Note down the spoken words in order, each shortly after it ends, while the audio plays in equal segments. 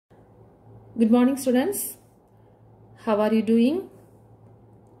Good morning, students. How are you doing?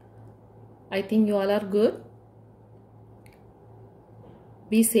 I think you all are good.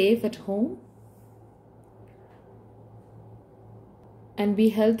 Be safe at home and be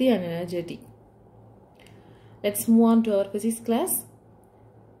healthy and energetic. Let's move on to our physics class.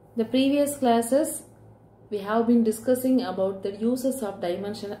 The previous classes we have been discussing about the uses of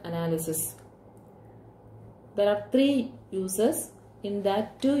dimension analysis. There are 3 uses. In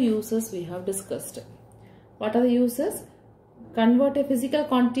that 2 uses we have discussed. What are the uses? Convert a physical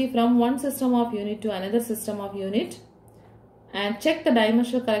quantity from one system of unit to another system of unit and check the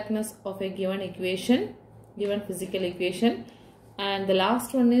dimensional correctness of a given equation, given physical equation. And the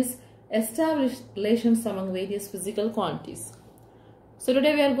last one is establish relations among various physical quantities. So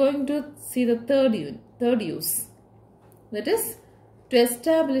today we are going to see the third use. That is to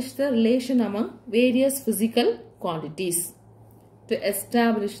establish the relation among various physical quantities. To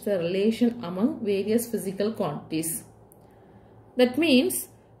establish the relation among various physical quantities. That means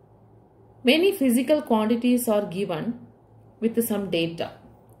many physical quantities are given with some data.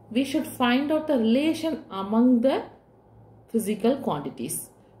 We should find out the relation among the physical quantities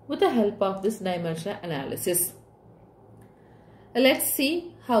with the help of this dimensional analysis. Let's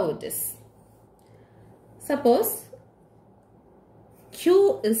see how it is. Suppose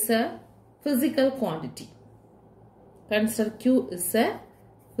Q is a physical quantity. Consider Q is a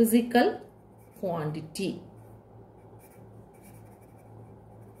physical quantity.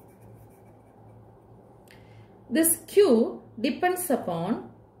 This Q depends upon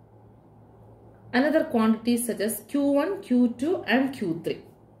another quantity such as Q1, Q2 and Q3.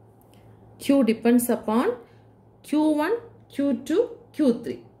 Q depends upon Q1, Q2,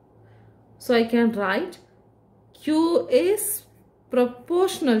 Q3. So I can write Q is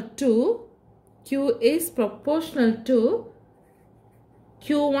proportional to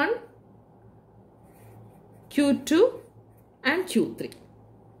Q1, Q2 and Q3.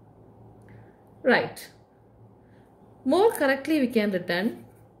 Right. More correctly we can written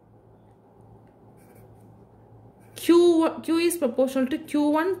Q is proportional to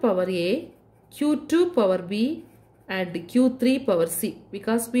Q1 power A, Q2 power B and Q3 power C,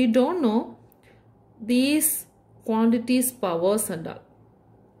 because we don't know these quantities powers and all.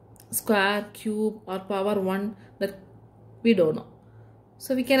 Square, cube or power 1, that we don't know.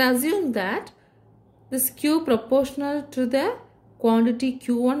 So we can assume that this Q proportional to the quantity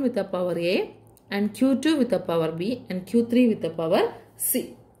Q1 with the power A and Q2 with the power B and Q3 with the power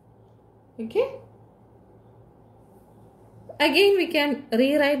C. Okay. Again we can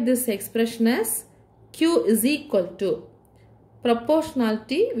rewrite this expression as Q is equal to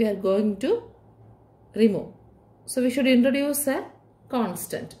proportionality we are going to remove. So we should introduce a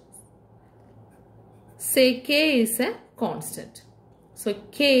constant. Say K is a constant. So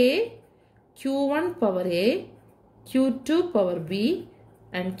K, Q1 power A, Q2 power B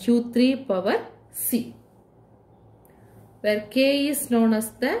and Q3 power C, where K is known as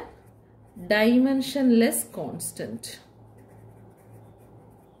the dimensionless constant.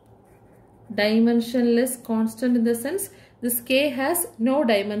 Dimensionless constant in the sense this K has no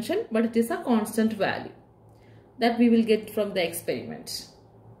dimension but it is a constant value that we will get from the experiment.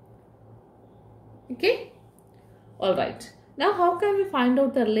 Okay. Alright. Now how can we find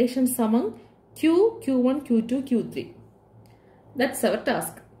out the relations among Q, Q1, Q2, Q3? That's our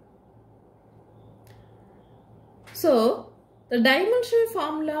task. So the dimensional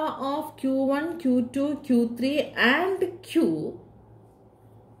formula of Q1, Q2, Q3 and Q,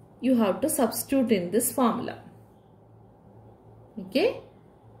 you have to substitute in this formula. Okay.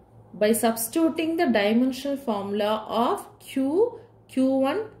 By substituting the dimensional formula of Q,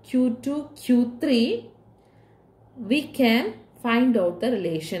 Q1, Q2, Q3, we can find out the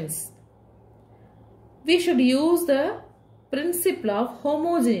relations. We should use the principle of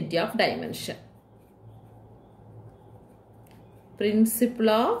homogeneity of dimension. Principle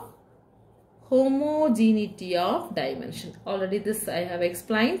of homogeneity of dimension. Already this I have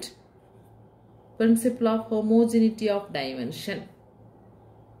explained. Principle of homogeneity of dimension.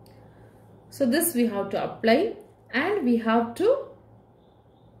 So this we have to apply and we have to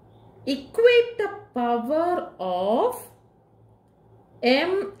equate the power of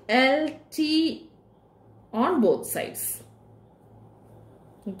MLT on both sides.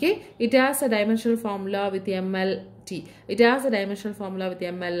 Okay, it has a dimensional formula with MLT. It has a dimensional formula with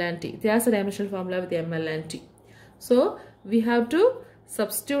ML and T. It has a dimensional formula with ML and T. So we have to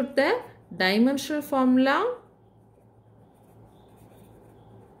substitute the dimensional formula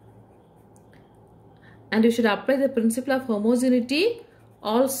and you should apply the principle of homogeneity.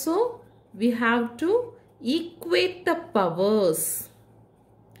 Also we have to equate the powers.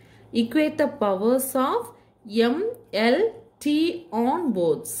 equate the powers of M, L, T on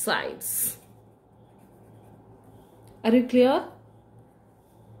both sides. Are you clear?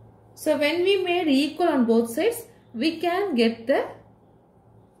 So when we made equal on both sides, we can get the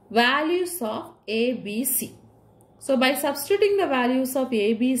values of A, B, C. So by substituting the values of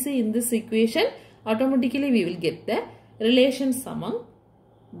A, B, C in this equation, automatically we will get the relations among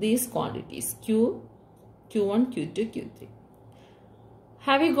these quantities Q, Q1, Q2, Q3.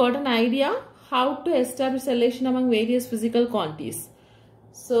 Have you got an idea how to establish a relation among various physical quantities?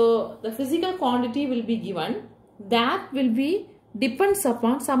 So the physical quantity will be given, that will be depends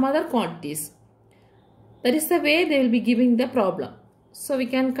upon some other quantities. That is the way they will be giving the problem. So we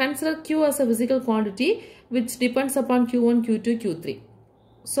can consider Q as a physical quantity which depends upon Q1, Q2, Q3.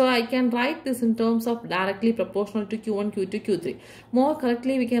 So I can write this in terms of directly proportional to Q1, Q2, Q3. More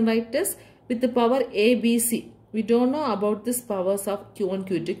correctly we can write this with the power A, B, C. We don't know about this powers of Q1,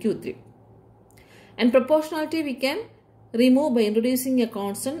 Q2, Q3. And proportionality we can remove by introducing a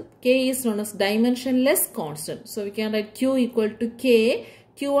constant. K is known as dimensionless constant. So we can write Q equal to K,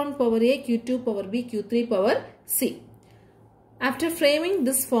 Q1 power A, Q2 power B, Q3 power C. After framing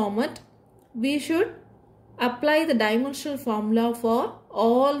this format, we should apply the dimensional formula for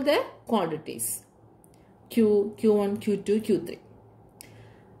all the quantities Q, Q1, Q2, Q3.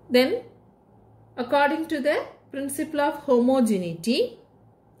 Then according to the principle of homogeneity,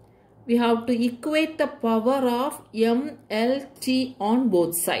 we have to equate the power of M, L, T on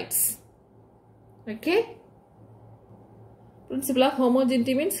both sides. Okay. Principle of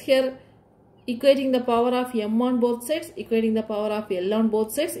homogeneity means here equating the power of M on both sides, equating the power of L on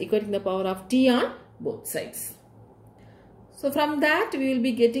both sides, equating the power of T on both sides. So from that we will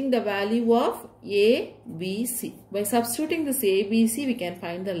be getting the value of A, B, C. By substituting this A, B, C, we can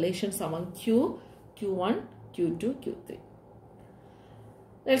find the relations among Q, Q1, Q2, Q3.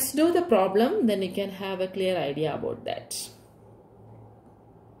 Let's do the problem, then you can have a clear idea about that.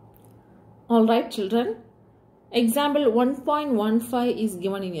 Alright children, example 1.15 is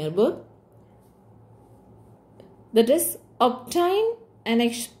given in your book. That is, obtain an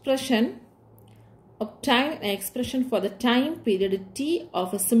expression for the time period T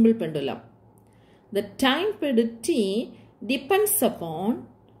of a simple pendulum. The time period T depends upon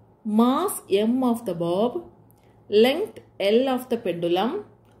mass M of the bob, length L of the pendulum,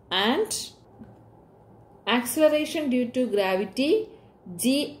 and acceleration due to gravity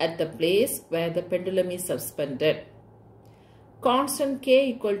G at the place where the pendulum is suspended. Constant K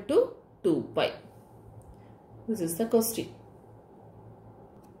equal to 2 pi. This is the question.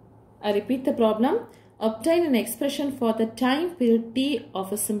 I repeat the problem. Obtain an expression for the time period T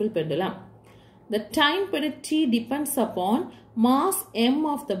of a simple pendulum. The time period T depends upon mass M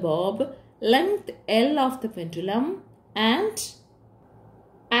of the bob, length L of the pendulum, and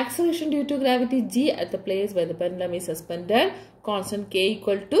acceleration due to gravity G at the place where the pendulum is suspended. Constant K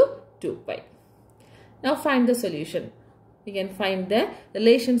equal to 2 pi. Now find the solution. We can find the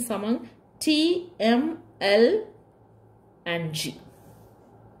relations among T, M, L and G.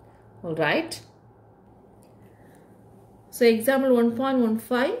 Alright. So example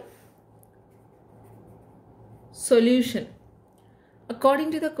 1.15. Solution.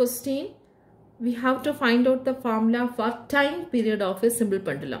 According to the question, we have to find out the formula for time period of a simple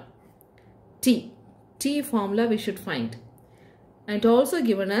pendulum. T formula we should find. And also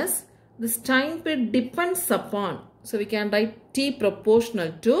given us this time period depends upon. So we can write T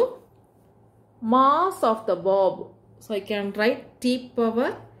proportional to mass of the bob. So I can write T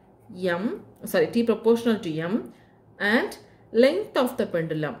power M, T proportional to M, and length of the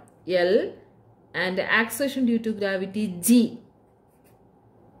pendulum L, and acceleration due to gravity G.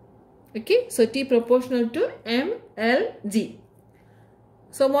 Okay, so T proportional to M, L, G.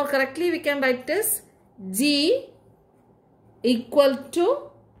 So more correctly we can write this G equal to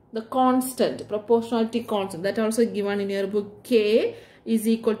the constant, proportionality constant, that also given in your book. K is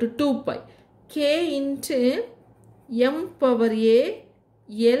equal to 2 pi. K into M power A,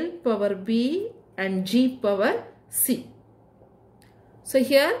 L power B and G power C. So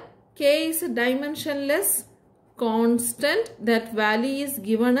here K is a dimensionless constant, that value is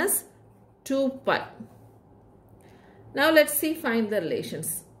given as 2 pi. Now let's see, find the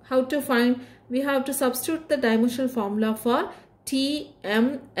relations. How to find? We have to substitute the dimensional formula for T,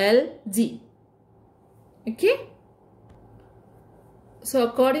 M, L, G. Okay. So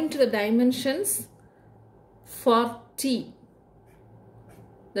according to the dimensions for T,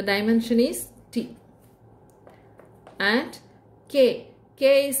 the dimension is T, and K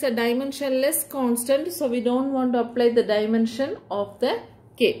is a dimensionless constant, so we don't want to apply the dimension of the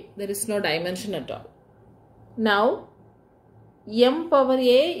K. There is no dimension at all. Now m power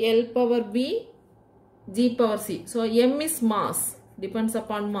a, l power b, g power c. So m is mass, depends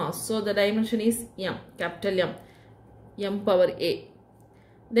upon mass. So the dimension is m, capital M, m power a.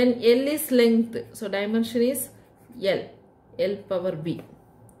 Then L is length, so dimension is L, L power b.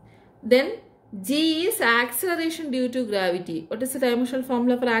 Then G is acceleration due to gravity. What is the dimensional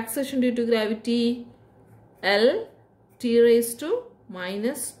formula for acceleration due to gravity? L t raised to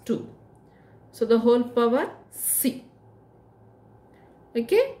minus 2. So the whole power c.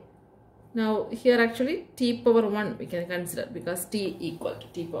 Okay. Now here actually t power 1 we can consider because t equal to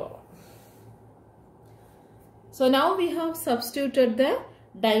t power 1. So now we have substituted the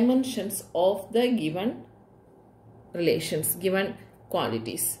dimensions of the given relations, given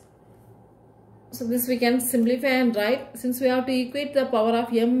quantities. So this we can simplify and write, since we have to equate the power of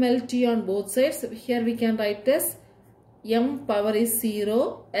mlt on both sides, here we can write this m power is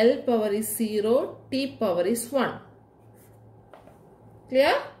 0, l power is 0, t power is 1.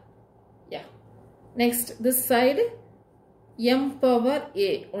 Clear? Yeah. Next, this side m power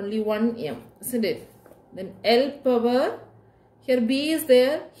a, only one m, isn't it? Then l power, here b is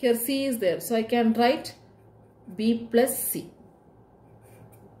there, here c is there. So I can write b plus c.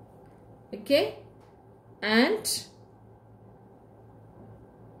 Okay. And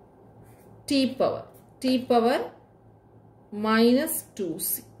t power minus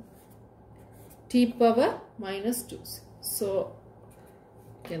 2c. T power minus 2c. So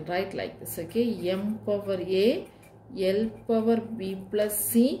you can write like this. Okay. M power a, l power b plus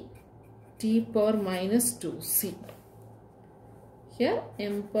c, t power minus 2c. Here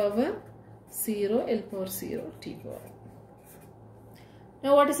m power 0, l power 0, t power.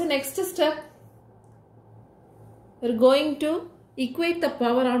 Now what is the next step? We are going to equate the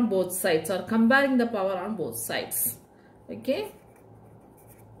power on both sides or comparing the power on both sides. Okay.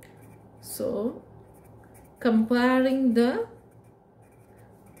 So comparing the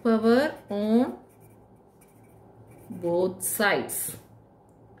power on both sides.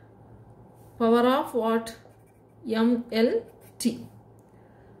 Power of what? M, L, T.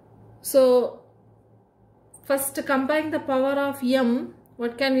 So first comparing the power of m,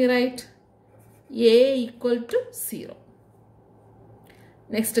 what can we write? A equal to 0.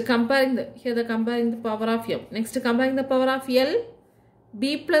 Next comparing the power of m. Next comparing the power of L,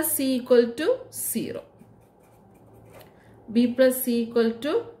 b plus c equal to 0. B plus c equal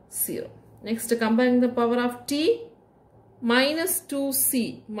to 0. Next comparing the power of t, minus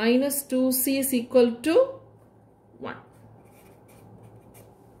 2c. Minus 2c is equal to 1.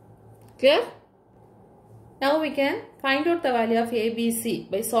 Clear? Now we can find out the value of a, b, c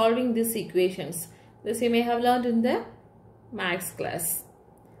by solving these equations. This you may have learned in the maths class.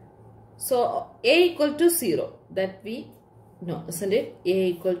 So a equal to 0, that we know, isn't it? A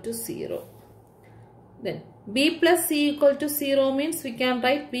equal to 0. Then b plus c equal to 0 means we can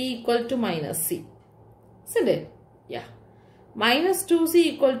write b equal to minus c. Isn't it? Yeah. Minus 2c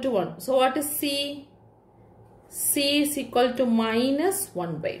equal to 1. So what is c? C is equal to minus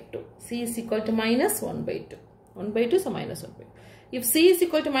 1 by 2. C is equal to minus 1 by 2. 1 by 2, so minus 1 by 2. If C is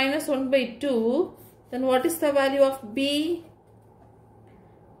equal to minus 1 by 2, then what is the value of B?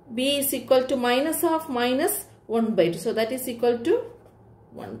 B is equal to minus of minus 1 by 2. So that is equal to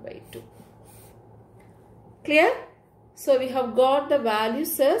 1 by 2. Clear? So we have got the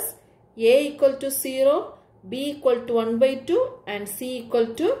values as A equal to 0, B equal to 1 by 2 and C equal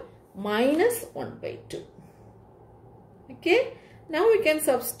to minus 1 by 2. Okay. Now we can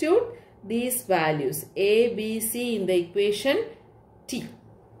substitute these values A, B, C in the equation T.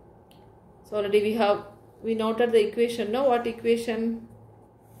 So already we noted the equation. Now what equation?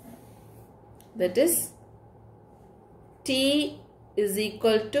 That is T is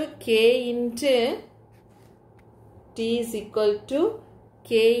equal to K into T is equal to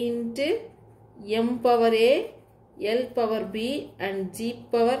K into M power A, L power B and G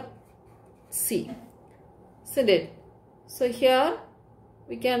power C. Isn't it? So here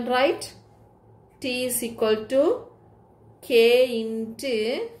we can write T is equal to K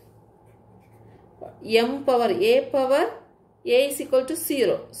into M power A is equal to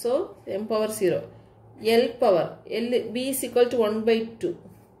 0. So M power 0. L power B is equal to 1 by 2.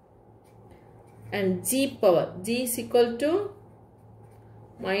 And G power G is equal to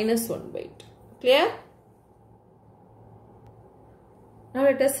minus 1 by 2. Clear? Now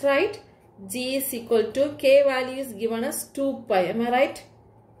let us write G is equal to K value is given as 2 pi. Am I right?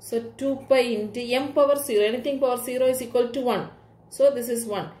 So 2 pi into M power 0. Anything power 0 is equal to 1. So this is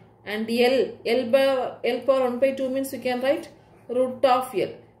 1. And L power 1 by 2 means we can write root of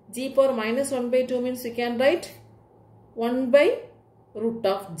L. G power minus 1 by 2 means we can write 1 by root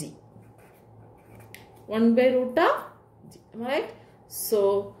of G. 1 by root of G. Am I right?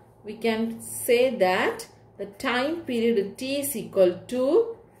 So we can say that the time period t is equal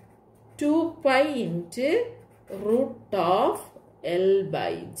to 2 pi into root of L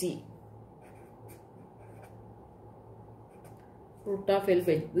by G. Root of L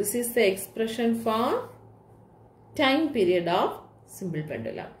by G. This is the expression for time period of simple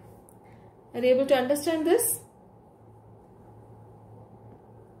pendulum. Are you able to understand this?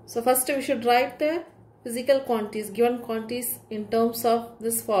 So first we should write the physical quantities, given quantities in terms of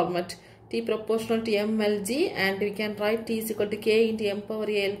this format. T proportional to mLg, and we can write T is equal to K into m power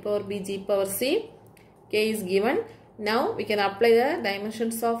A, L power B, G power C. K is given. Now we can apply the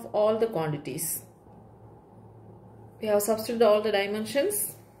dimensions of all the quantities. We have substituted all the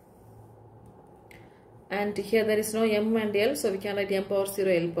dimensions. And here there is no m and L, so we can write m power 0,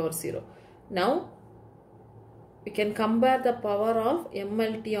 L power 0. Now we can compare the power of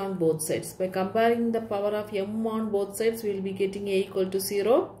MLT on both sides. By comparing the power of m on both sides, we will be getting A equal to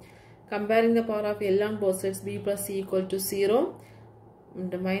 0. Comparing the power of L on both sides, B plus C equal to 0.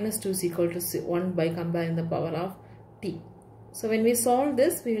 And minus 2 is equal to 1 by comparing the power of T. So when we solve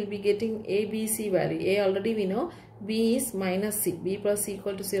this, we will be getting A, B, C value. A already we know. B is minus C. B plus C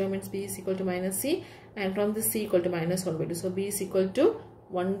equal to 0 means B is equal to minus C. And from this C equal to minus 1 by 2. So B is equal to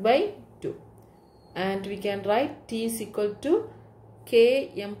 1 by 2. And we can write T is equal to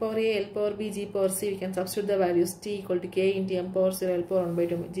K m power A, L power B, G power C. We can substitute the values. T equal to K into m power 0, L power 1 by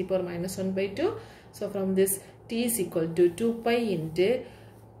 2, G power minus 1 by 2. So from this T is equal to 2 pi into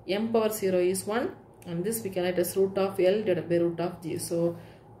m power 0 is 1. And this we can write as root of L divided by root of G. So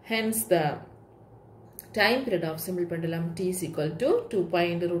hence the time period of simple pendulum T is equal to 2 pi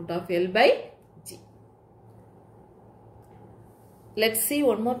into root of L by G. Let's see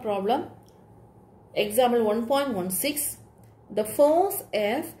one more problem. Example 1.16. The force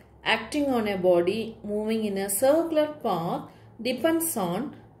F acting on a body moving in a circular path depends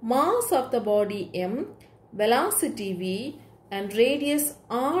on mass of the body m, velocity v, and radius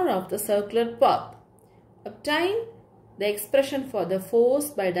r of the circular path. Obtain the expression for the force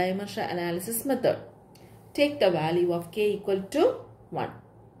by dimensional analysis method. Take the value of K equal to 1.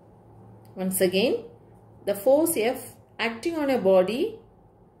 Once again, the force F acting on a body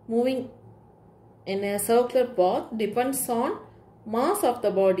moving in a circular path depends on mass of the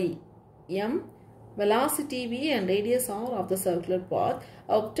body m, velocity v, and radius r of the circular path.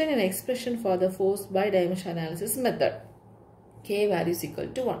 Obtain an expression for the force by dimensional analysis method. K value is equal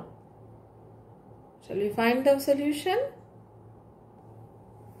to 1. Shall we find the solution?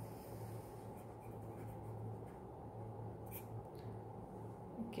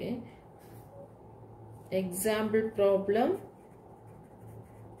 Okay. Example problem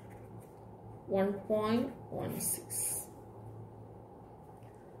 1.16.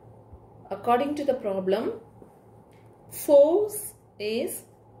 According to the problem, force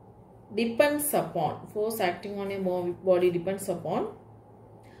acting on a body depends upon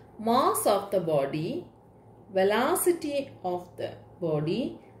mass of the body, velocity of the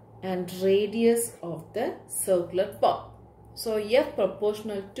body, and radius of the circular path. So F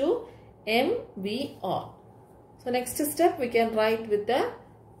proportional to mvr. So next step we can write with the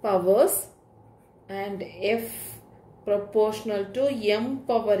powers, and F proportional to m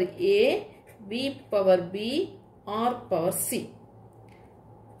power A, V power B, R power C.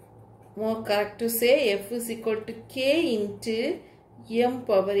 More correct to say F is equal to K into m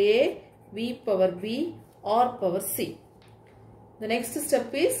power A, V power B, R power C. The next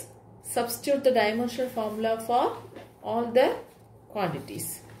step is substitute the dimensional formula for all the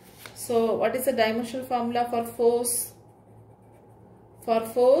quantities. So what is the dimensional formula for force? For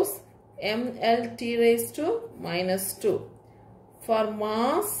force, mLt raised to minus 2. For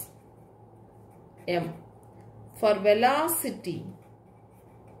mass, m. For velocity,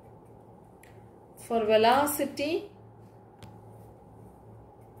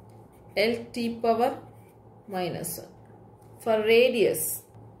 Lt power minus 1. For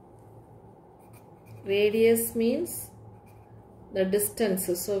radius means the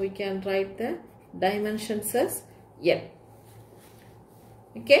distances, so we can write the dimensions as L.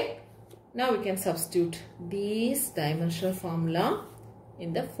 Okay, now we can substitute these dimensional formula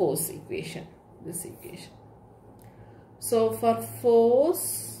in the force equation, this equation. So for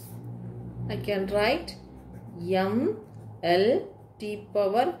force, I can write m L T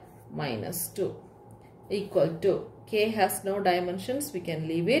power minus 2 equal to, K has no dimensions, we can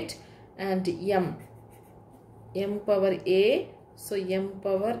leave it, and m power A, so m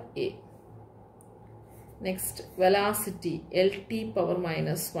power A. Next, velocity Lt power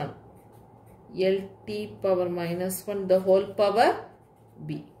minus 1, Lt power minus 1 the whole power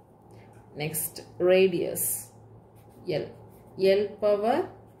B. Next, radius L, L power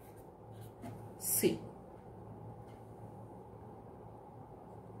C.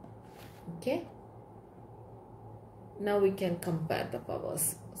 Okay. Now we can compare the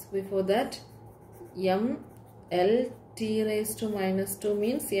powers. So before that, m L t raised to minus 2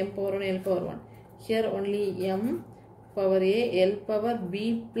 means m power 1 L power 1. Here only m power a L power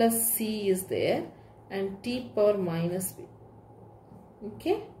b plus c is there and t power minus b.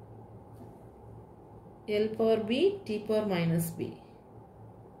 Okay. L power b, t power minus b.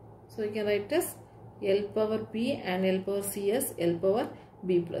 So you can write as L power b and L power c as L power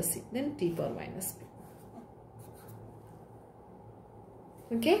b plus c. Then t power minus b.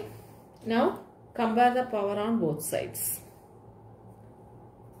 Okay. Now compare the power on both sides.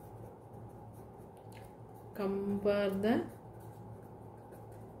 Compare the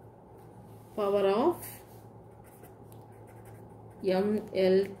power of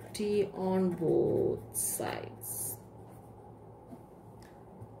MLT on both sides.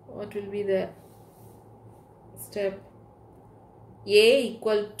 What will be the step? A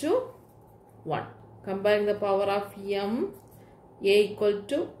equal to 1. Comparing the power of M, A equal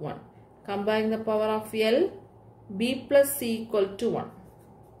to 1. Comparing the power of L, B plus C equal to 1.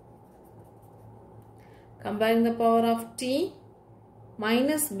 Comparing the power of T,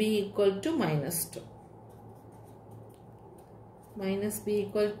 minus B equal to minus 2. Minus B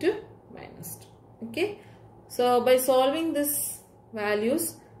equal to minus 2. Okay. So by solving this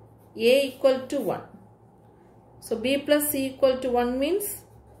values, A equal to 1. So B plus C equal to 1 means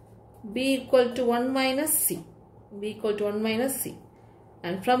B equal to 1 minus C. B equal to 1 minus C.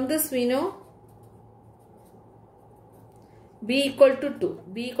 And from this we know B equal to 2.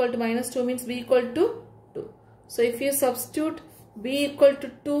 B equal to minus 2 means B equal to 2. So if you substitute B equal to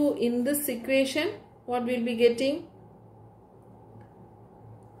 2 in this equation, what we will be getting?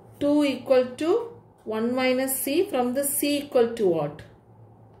 2 equal to 1 minus C. From the C equal to what?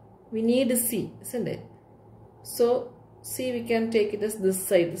 We need C, isn't it? So C we can take it as this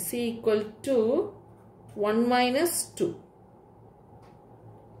side. C equal to 1 minus 2.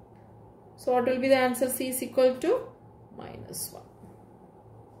 So what will be the answer? C is equal to minus 1.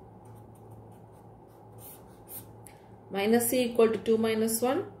 Minus C equal to 2 minus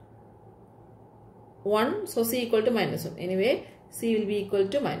 1. 1. So C equal to minus 1. Anyway, C will be equal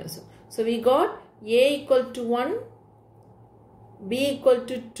to minus 1. So we got A equal to 1, B equal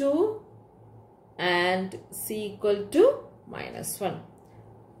to 2 and C equal to minus 1.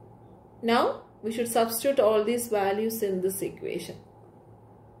 Now we should substitute all these values in this equation.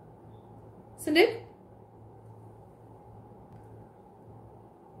 Isn't it?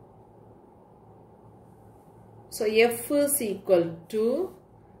 So F is equal to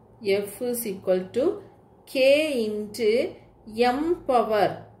K into M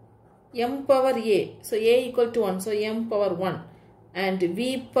power A. So A equal to 1. So M power 1 and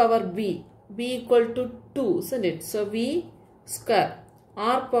V power B. B equal to 2. Isn't it? So V square.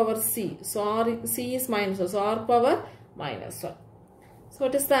 R power C. So C is minus 1. So R power minus 1. So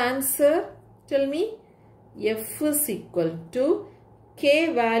what is the answer? Tell me. F is equal to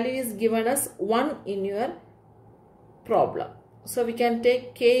K value is given as 1 in your problem. So we can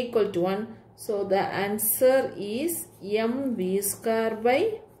take K equal to 1. So the answer is MV square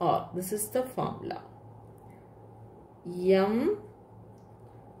by R. This is the formula. MV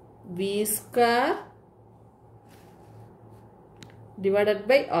square divided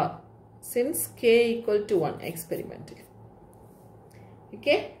by R. Since K equal to 1 experimentally.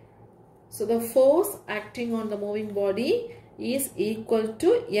 Okay. So the force acting on the moving body is equal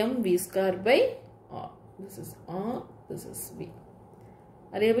to MV square by R. This is R. This is V.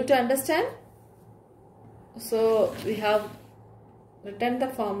 Are you able to understand? So we have written the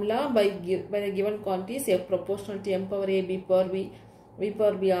formula by the given quantities F proportional to M power A, B power B, V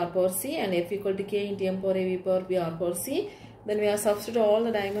power B, R power C and F equal to K into M power A, V power B, R power C. Then we have substituted all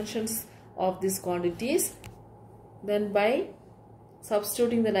the dimensions of these quantities. Then by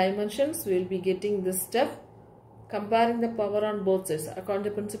substituting the dimensions, we will be getting this step. Comparing the power on both sides. According to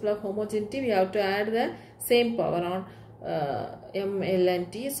the principle of homogeneity, we have to add the same power on M, L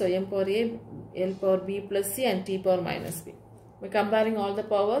and T. So M power A, L power B plus C and T power minus B. By comparing all the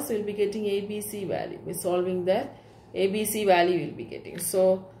powers, we will be getting ABC value. By solving the ABC value, we will be getting.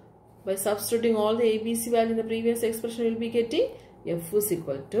 So by substituting all the ABC value in the previous expression, we will be getting F is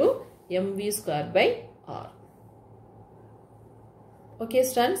equal to MV square by R. Okay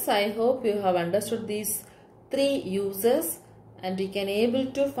students, I hope you have understood these three uses and you can able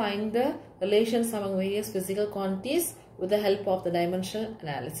to find the relations among various physical quantities with the help of the dimensional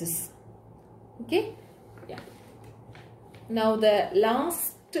analysis. Okay? Yeah. Now the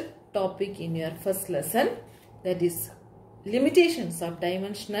last topic in your first lesson, that is limitations of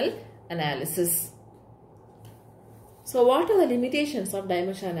dimensional analysis. So what are the limitations of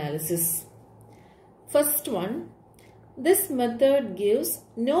dimensional analysis? First one, this method gives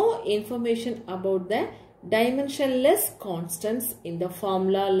no information about the dimensionless constants in the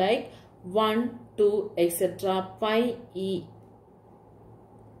formula like 1, 2, etc. pi e.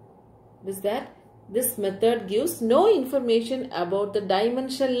 This method gives no information about the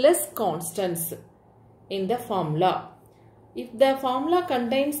dimensionless constants in the formula. If the formula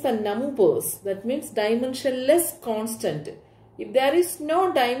contains the numbers, that means dimensionless constant. If there is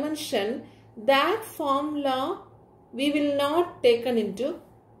no dimension, that formula we will not taken into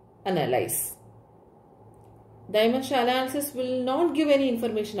analyze. Dimensional analysis will not give any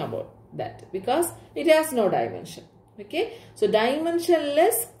information about that because it has no dimension. Okay, so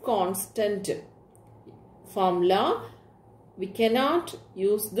dimensionless constant formula, we cannot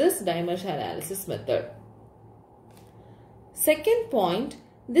use this dimensional analysis method. Second point,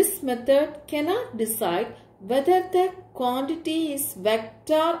 this method cannot decide whether the quantity is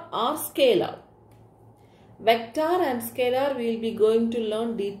vector or scalar. Vector and scalar we will be going to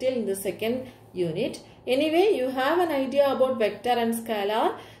learn detail in the second unit. Anyway, you have an idea about vector and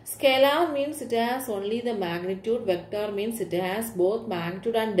scalar. Scalar means it has only the magnitude. Vector means it has both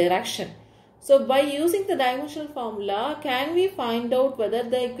magnitude and direction. So by using the dimensional formula, can we find out whether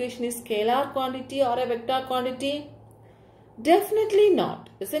the equation is scalar quantity or a vector quantity? Definitely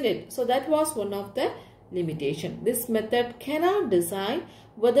not, isn't it? So that was one of the limitations. This method cannot decide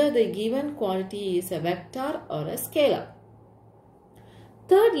whether the given quantity is a vector or a scalar.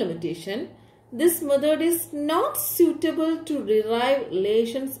 Third limitation, this method is not suitable to derive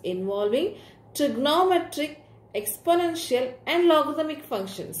relations involving trigonometric, exponential and logarithmic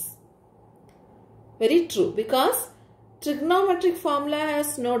functions. Very true, because trigonometric formula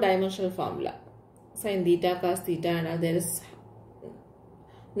has no dimensional formula. Sin theta, cos theta and all, there is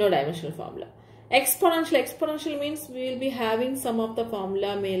no dimensional formula. Exponential means we will be having some of the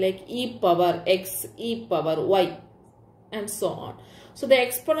formula may like e power x, e power y and so on. So the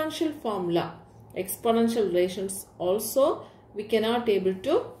exponential formula, exponential relations also we cannot able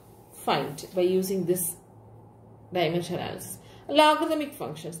to find by using this dimensional analysis. Logarithmic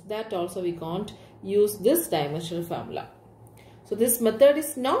functions, that also we can't use this dimensional formula. So this method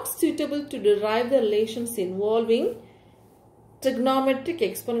is not suitable to derive the relations involving trigonometric,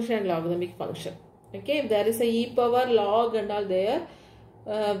 exponential and logarithmic function. Okay, if there is a e power, log and all there,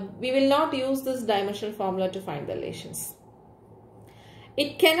 we will not use this dimensional formula to find the relations.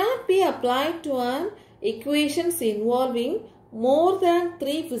 It cannot be applied to an equations involving more than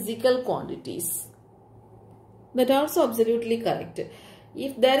 3 physical quantities. That also absolutely correct.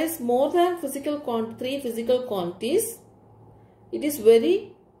 If there is more than 3 physical quantities, it is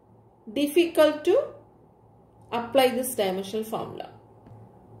very difficult to apply this dimensional formula.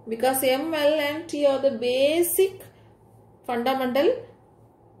 Because M, L and T are the basic fundamental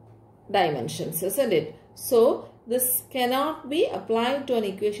dimensions, isn't it? So this cannot be applied to an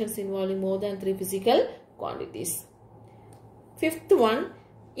equations involving more than 3 physical quantities. Fifth one,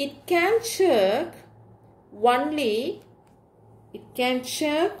 it can check on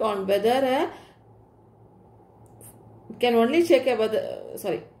whether it can only check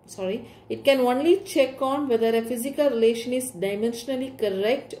on whether a physical relation is dimensionally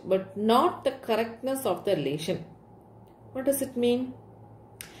correct but not the correctness of the relation. What does it mean?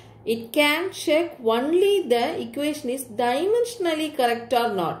 It can check only the equation is dimensionally correct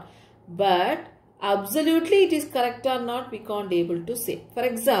or not, but absolutely it is correct or not we can't able to say. For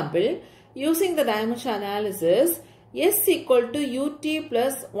example, using the dimensional analysis, S equal to ut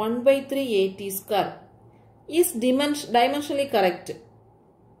plus 1 by 3 at square is dimensionally correct.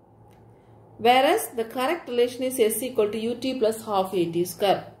 Whereas the correct relation is S equal to ut plus half at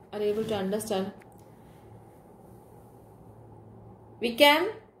square. Are you able to understand? We can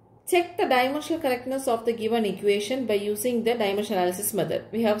check the dimensional correctness of the given equation by using the dimensional analysis method.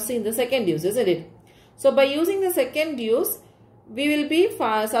 We have seen the second use, isn't it? So by using the second use, we will be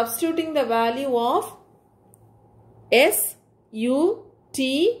substituting the value of S, U,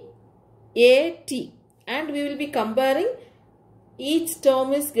 T, A, T, and we will be comparing each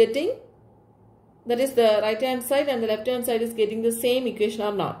term is getting, that is the right hand side and the left hand side is getting the same equation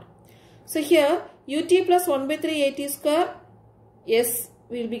or not. So here ut plus 1 by 3 at square, yes,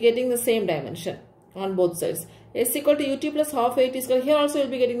 we will be getting the same dimension on both sides. S equal to ut plus half at square, here also we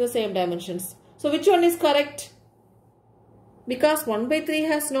will be getting the same dimensions. So which one is correct? Because 1 by 3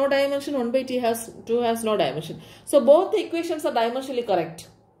 has no dimension, 1 by 2 has no dimension. So both the equations are dimensionally correct.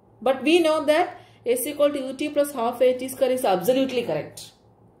 But we know that S equal to ut plus half at square is absolutely correct.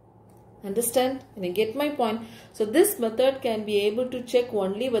 Understand? Can you get my point? So this method can be able to check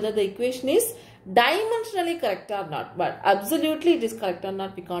only whether the equation is dimensionally correct or not. But absolutely it is correct or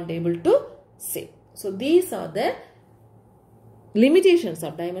not, we can't able to say. So these are the limitations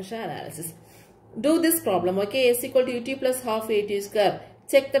of dimensional analysis. Do this problem. Okay, s equal to ut plus half at square.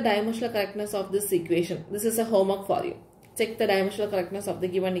 Check the dimensional correctness of this equation. This is a homework for you. Check the dimensional correctness of the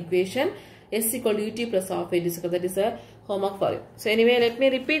given equation. S equal to ut plus half at square. That is a homework for you. So anyway, let me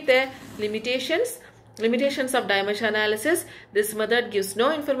repeat the limitations. Limitations of dimensional analysis. This method gives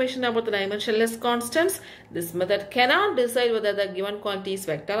no information about the dimensionless constants. This method cannot decide whether the given quantity is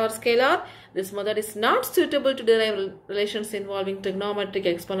vector or scalar. This method is not suitable to derive relations involving trigonometric,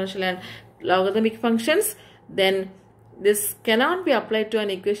 exponential and logarithmic functions. Then this cannot be applied to an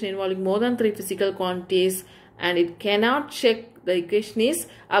equation involving more than 3 physical quantities, and it cannot check the equation is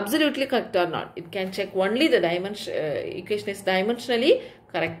absolutely correct or not. It can check only the equation is dimensionally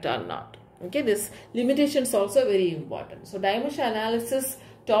correct or not. Okay, this limitation is also very important. So dimensional analysis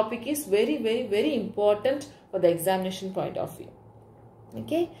topic is very important for the examination point of view.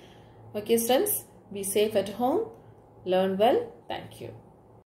 Okay, students, be safe at home, learn well. Thank you.